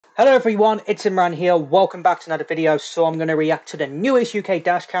Hello everyone, it's Imran here. Welcome back to another video. So I'm going to react to the newest UK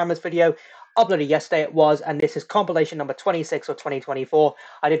dash cameras video uploaded yesterday it was, and this is compilation number 26 of 2024.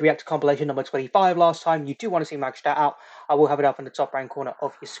 I did react to compilation number 25 last time. You do want to see Max that out, I will have it up in the top right corner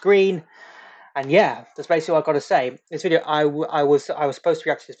of your screen. And yeah, that's basically what I've got to say. This video, I was supposed to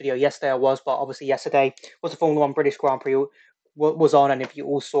react to this video yesterday, but obviously yesterday was the Formula 1 British Grand Prix was on, and if you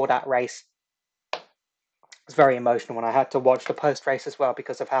all saw that race, it's very emotional when I had to watch the post race as well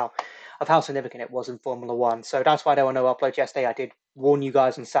because of how significant it was in Formula 1. So that's why there were no uploads yesterday. I did warn you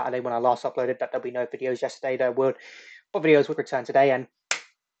guys on Saturday when I last uploaded that there'll be no videos yesterday. But videos would return today, and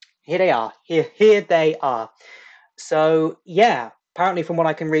here they are. Here they are. So yeah, apparently from what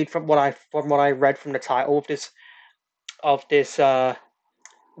I can read from what I read from the title of this the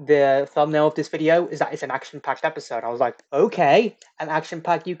thumbnail of this video is that it's an action-packed episode. I was like, okay, an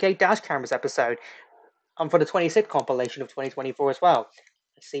action-packed UK dash cameras episode. For the 26th compilation of 2024 as well.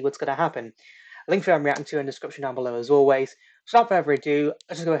 Let's see what's going to happen. A link for I'm reacting to in the description down below as always. So without further ado,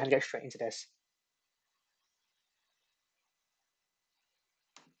 let's just go ahead and get straight into this.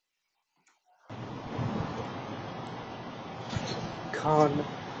 Can't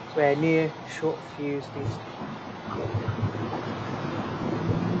wear near short fuse these.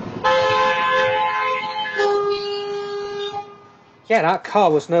 Yeah, that car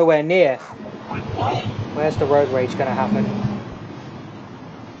was nowhere near. Where's the road rage going to happen?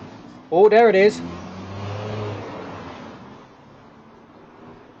 Oh, there it is.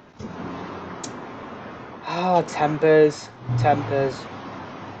 Ah, tempers.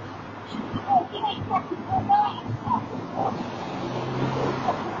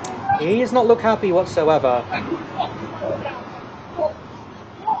 He does not look happy whatsoever.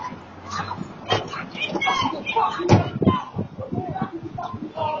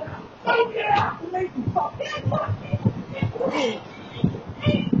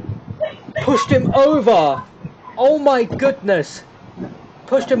 Pushed him over! Oh my goodness!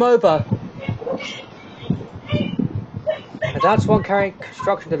 Pushed him over. And that's one carrying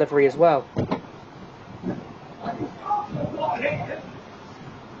construction delivery as well.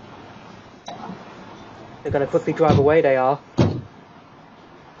 They're going to quickly drive away, they are.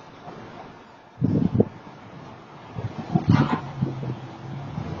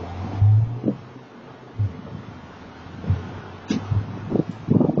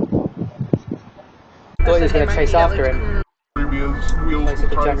 Thought he was going to chase after him.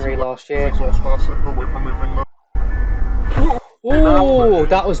 26th of January last year. Ooh,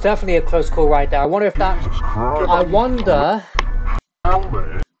 that was definitely a close call right there. I wonder if that...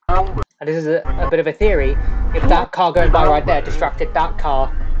 and this is a bit of a theory, if that car going by right there distracted that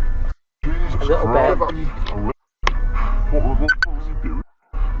car a little bit.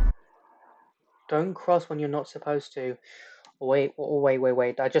 Don't cross when you're not supposed to. Wait.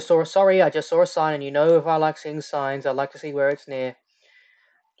 I just saw a sign, and you know if I like seeing signs, I like to see where it's near.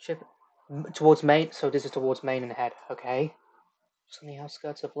 Towards Maine, so this is towards Maine and ahead, okay? Just on the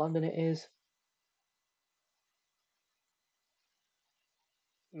outskirts of London it is.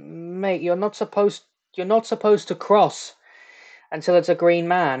 Mate, you're not supposed to cross until it's a green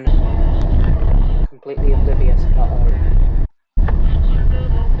man. Completely oblivious.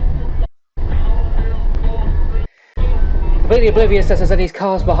 Completely oblivious that there's any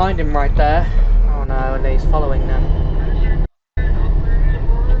cars behind him right there. Oh no, and he's following them.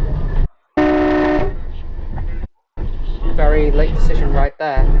 Very late decision right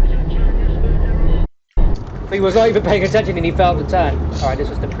there. He was not even paying attention and he failed to turn. Alright, this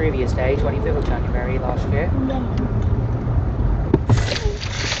was the previous day, 25th of January last year.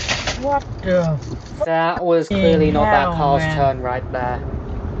 What the That was clearly not that car's turn right there.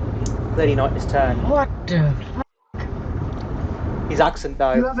 Clearly not his turn. What the fuck? His accent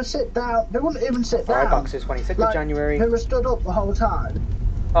though. You ever sit down? They wouldn't even sit down. Alright, boxes, 26th of January. They were stood up the whole time.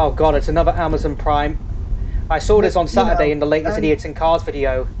 Oh god, it's another Amazon Prime. I saw this on Saturday in the latest Idiots in Cars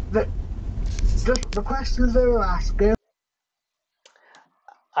video. Just the questions they were asking.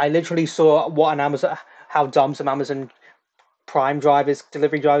 I literally saw how dumb some Amazon Prime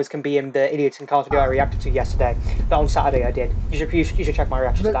delivery drivers can be in the Idiots in Cars video I reacted to yesterday. That on Saturday I did. You should check my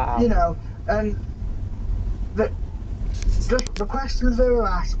reaction to that out. You know, and just the questions they were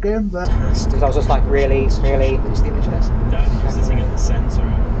asking, but I was just like, really? Down sitting at the centre,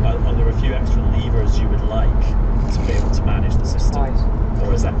 are there a few extra levers you would like to be able to manage the system? Nice.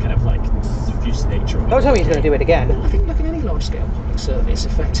 Or is that kind of like diffuse nature? Don't tell me he's going to do it again. Well, I think like in any large-scale public service,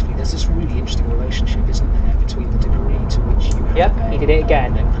 effectively, there's this really interesting relationship, isn't there, between the degree to which you have Yep, he did it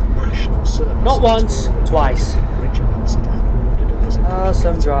again. national service. Not once, twice.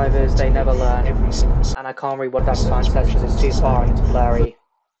 Some drivers, they never learn. And I can't read what that sign says because it's too far and it's blurry.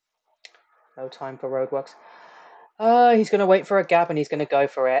 No time for roadworks. He's going to wait for a gap and he's going to go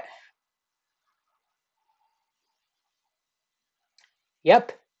for it.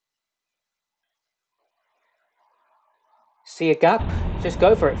 Yep. See a gap? Just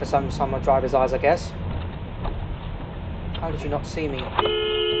go for it for some driver's eyes, I guess. How did you not see me?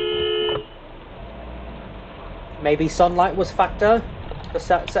 Maybe sunlight was a factor? The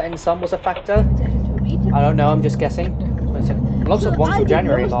setting sun was a factor? I don't know, I'm just guessing. Lots of ones from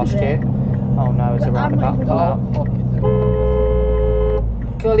January last year. Oh no, it's a roundabout pullout.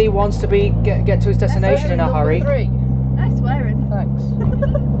 Gully wants to get to his destination in a hurry. Nice swearing. Thanks.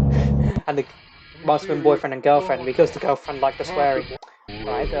 And the must have been boyfriend and girlfriend because the girlfriend liked the swearing.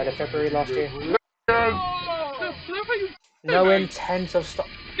 Right, 3rd of February last year. No intent of stop.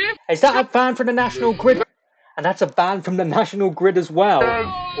 Is that a ban from the National Grid? And that's a ban from the National Grid as well.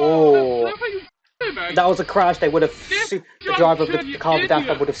 Oh. If that was a crash, they would have sued the driver of the car with dash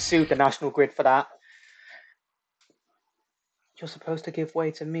would have sued the National Grid for that. You're supposed to give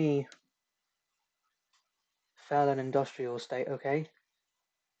way to me. Fell an industrial estate, okay.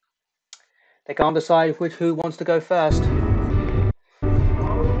 They can't decide who wants to go first.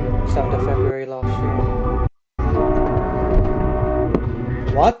 7th of February last year.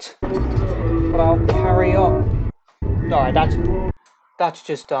 What? But I'll carry on. Alright, that's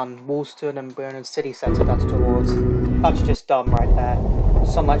just done. Woolston and Burnham City Centre, that's towards. That's just done right there.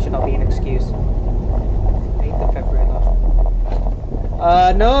 Sunlight should not be an excuse. 8th of February last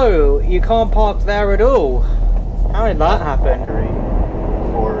year. No, you can't park there at all. How did that happen?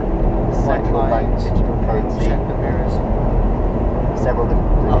 For central bank digital currency. Check the mirrors. Several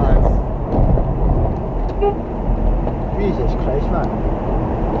different. Jesus Christ, man.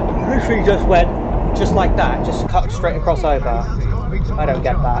 Literally just went just like that, just cut straight across over. I don't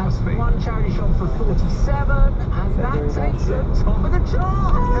get that. One charity shot for 47, and that takes the top of the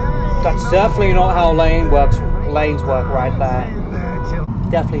chart. That's definitely not how lanes work right there.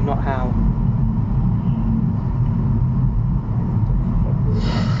 Definitely not how.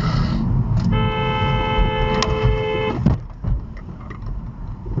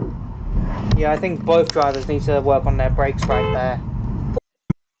 Yeah, I think both drivers need to work on their brakes right there.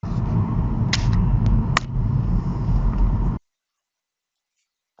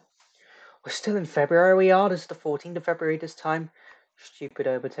 We're still in February, we are. This is the 14th of February this time. Stupid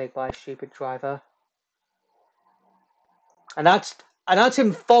overtake by a stupid driver. And that's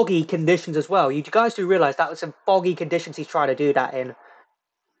in foggy conditions as well. You guys do realise that was in foggy conditions he's trying to do that in.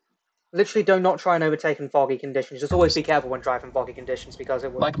 Literally do not try and overtake in foggy conditions. Just always be careful when driving foggy conditions because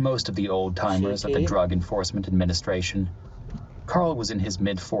it will... Like most of the old-timers at the Drug Enforcement Administration, Carl was in his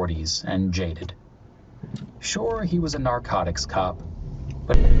mid-40s and jaded. Sure, he was a narcotics cop,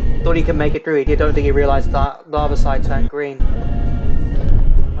 but... Thought he could make it through. He don't think he realised that the other side turned green.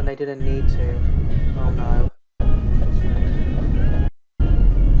 When they didn't need to. Oh no.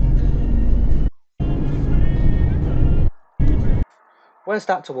 Where's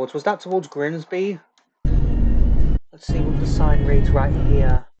that towards? Was that towards Grimsby? Let's see what the sign reads right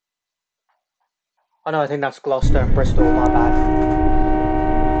here. Oh no, I think that's Gloucester and Bristol, my bad.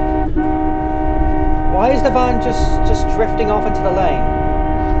 Why is the van just drifting off into the lane?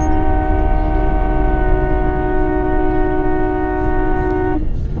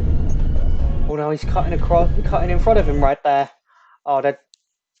 Oh no, he's cutting in front of him right there. Oh, that's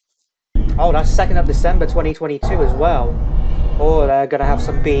 2nd of December 2022 as well. Oh, they're gonna have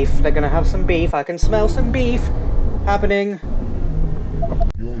some beef. They're gonna have some beef. I can smell some beef happening.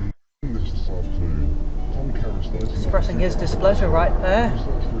 Expressing his displeasure right there.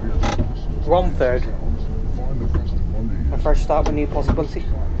 Romford. A fresh start with new possibility.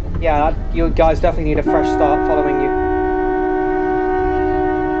 Yeah, you guys definitely need a fresh start following you.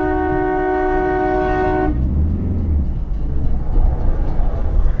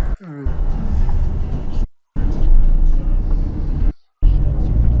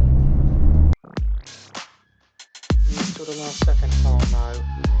 Until the last second. Oh no.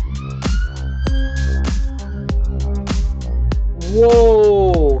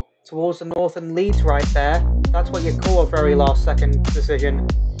 Whoa! Towards the north and Leeds right there. That's what you call a very last second decision.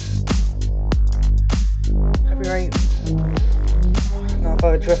 February.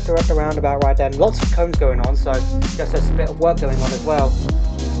 Another drifter at the roundabout right there. And lots of cones going on, so I guess there's a bit of work going on as well.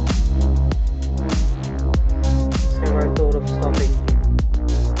 Zero thought of stopping.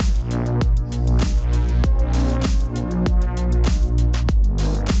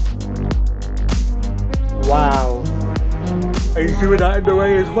 Wow. Are you doing that in the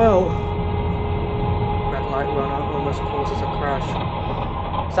way as well? Red light run almost causes a crash.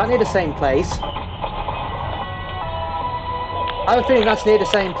 Is that near the same place? I have a feeling that's near the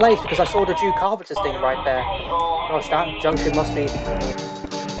same place because I saw the Jew Carpenter's thing right there. Gosh, that junction must be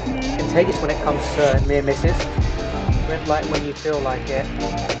contagious when it comes to near misses. Red light when you feel like it.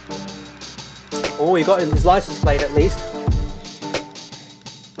 Oh, he got his license plate at least.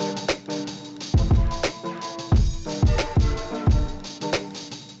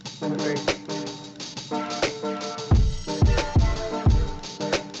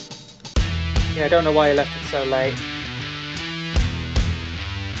 Yeah, I don't know why he left it so late.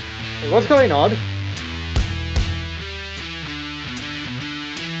 Hey, what's going on?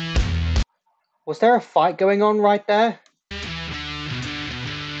 Was there a fight going on right there?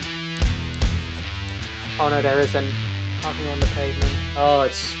 Oh no, there isn't. Parking on the pavement. Oh,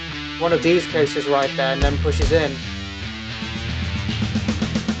 it's one of these cases right there and then pushes in.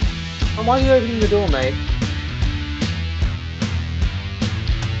 Oh, why are you opening the door, mate?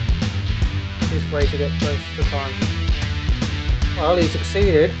 His way to get close to the car. Well, he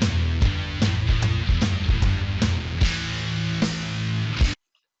succeeded.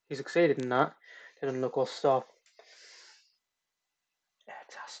 He succeeded in that. Didn't look or stop.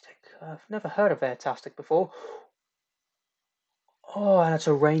 Airtastic. I've never heard of Airtastic before. Oh, and it's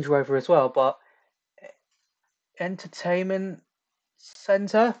a Range Rover as well, but Entertainment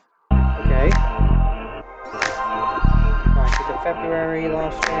Center? Okay. 19th of February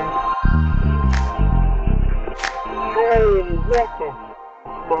last year.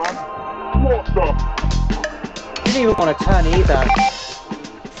 What the? Didn't even want to turn either.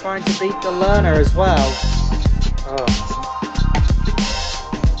 Trying to beat the learner as well. Oh.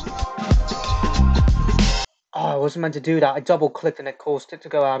 Oh, I wasn't meant to do that. I double clicked and it caused it to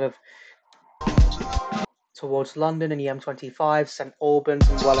go out of towards London and the M25, St Albans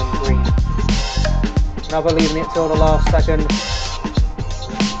and Welland Green. Never leaving it till the last second.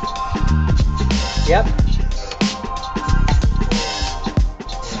 Yep.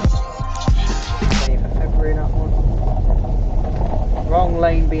 20th of February, that one. Wrong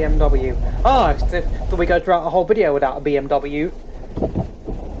lane BMW. Ah, thought we go throughout a whole video without a BMW.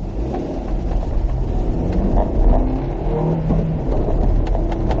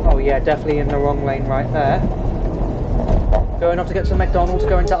 Oh yeah, definitely in the wrong lane right there. Going off to get some McDonald's,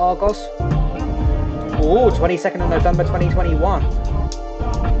 going to Argos. Oh, 22nd of November 2021.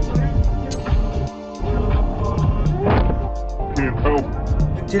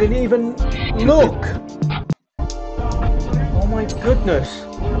 Didn't even look. Oh my goodness.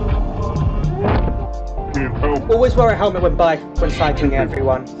 Always wear a helmet when cycling,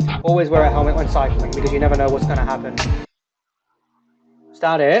 everyone. Always wear a helmet when cycling because you never know what's going to happen. Is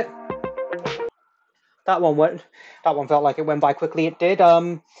that it? That one felt like it went by quickly. It did.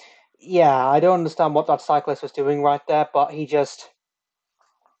 Yeah, I don't understand what that cyclist was doing right there, but he's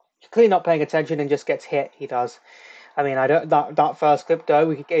clearly not paying attention and just gets hit. He does. I mean, I don't that first clip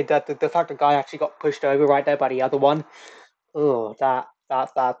though. The fact the guy actually got pushed over right there by the other one. Oh, that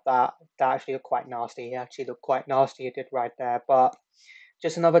actually looked quite nasty. He actually looked quite nasty. It did right there, but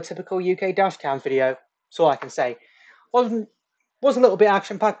just another typical UK dash cams video. That's all I can say. Was a little bit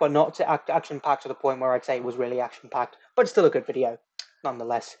action packed, but not action packed to the point where I'd say it was really action packed. But still a good video,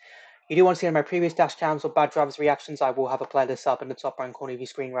 nonetheless. If you do want to see any of my previous dash cams or bad drivers reactions, I will have a playlist up in the top right corner of your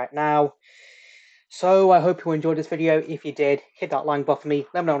screen right now. So I hope you enjoyed this video. If you did, hit that like button for me.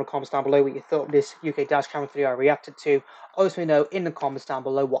 Let me know in the comments down below what you thought of this UK dash camera video I reacted to. Also know in the comments down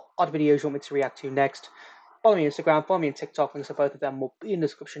below what other videos you want me to react to next. Follow me on Instagram, follow me on TikTok, links to both of them will be in the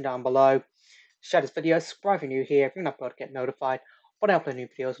description down below. Share this video, subscribe if you're new here, ring that bell to get notified when I upload new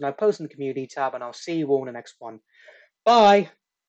videos, and I post in the community tab, and I'll see you all in the next one. Bye!